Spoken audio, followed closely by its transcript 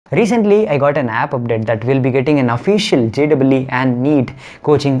Recently, I got an app update that will be getting an official JEE and NEET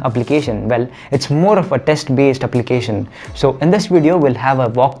coaching application. Well, it's more of a test-based application. So in this video, we'll have a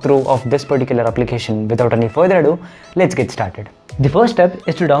walkthrough of this particular application. Without any further ado, let's get started. The first step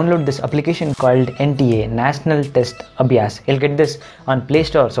is to download this application called NTA National Test Abhyaas. You'll get this on Play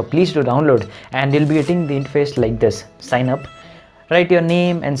Store, so please do download, and you'll be getting the interface like this. Sign up. Write your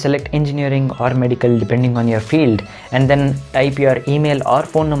name and select engineering or medical depending on your field, and then type your email or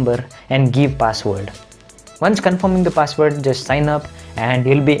phone number and give password. Once confirming the password, just sign up and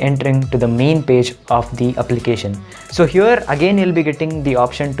you'll be entering to the main page of the application. So here again you'll be getting the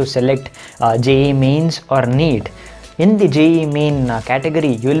option to select JEE Mains or NEET. In the JEE Main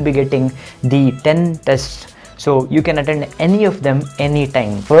category, you will be getting the 10 tests. So you can attend any of them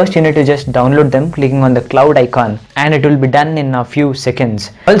anytime. First, you need to just download them clicking on the cloud icon, and it will be done in a few seconds.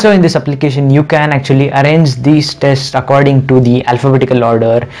 Also in this application, you can actually arrange these tests according to the alphabetical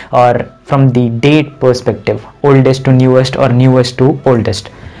order or from the date perspective, oldest to newest or newest to oldest.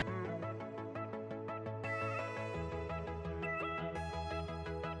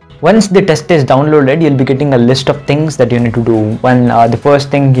 Once the test is downloaded, you'll be getting a list of things that you need to do. The first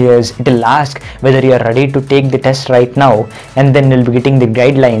thing is it will ask whether you are ready to take the test right now, and then you'll be getting the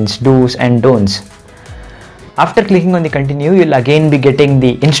guidelines, do's and don'ts. After clicking on the continue, you'll again be getting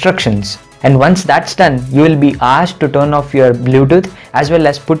the instructions. And once that's done, you will be asked to turn off your Bluetooth as well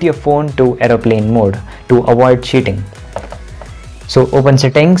as put your phone to airplane mode to avoid cheating. So open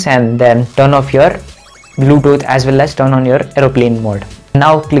settings and then turn off your Bluetooth as well as turn on your airplane mode.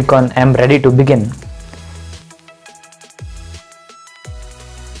 Now click on I'm ready to begin.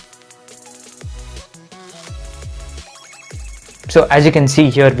 So as you can see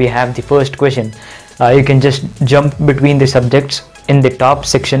here, we have the first question. You can just jump between the subjects in the top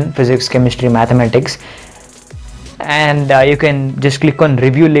section, physics, chemistry, mathematics, and you can just click on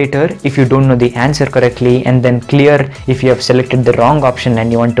review later if you don't know the answer correctly, and then clear if you have selected the wrong option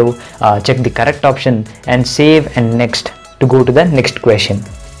and you want to check the correct option, and save and next to go to the next question.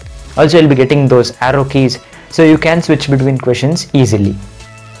 Also, you'll be getting those arrow keys so you can switch between questions easily.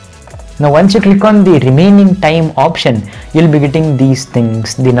 Now once you click on the remaining time option, you'll be getting these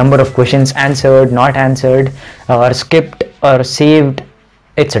things: the number of questions answered, not answered, or skipped or saved,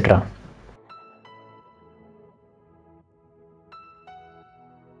 etc.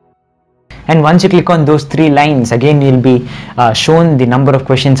 And once you click on those three lines, again you'll be shown the number of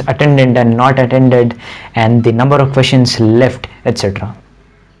questions attended and not attended, and the number of questions left, etc.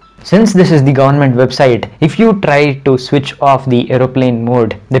 Since this is the government website, if you try to switch off the aeroplane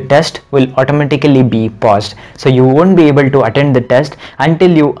mode, the test will automatically be paused. So you won't be able to attend the test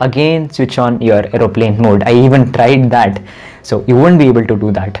until you again switch on your aeroplane mode. I even tried that, so you won't be able to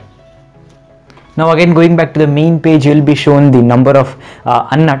do that. Now again, going back to the main page, you will be shown the number of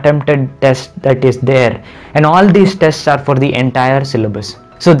unattempted tests that is there, and all these tests are for the entire syllabus.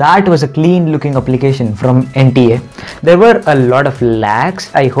 So that was a clean looking application from NTA. There were a lot of lags.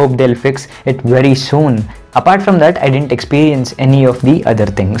 I hope they'll fix it very soon. Apart from that, I didn't experience any of the other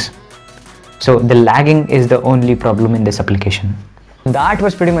things. So the lagging is the only problem in this application. That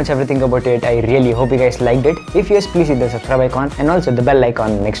was pretty much everything about it. I really hope you guys liked it. If yes, please hit the subscribe icon and also the bell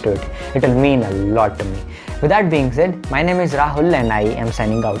icon next to it. It will mean a lot to me. With that being said, my name is Rahul and I am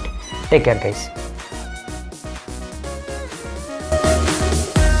signing out. Take care, guys.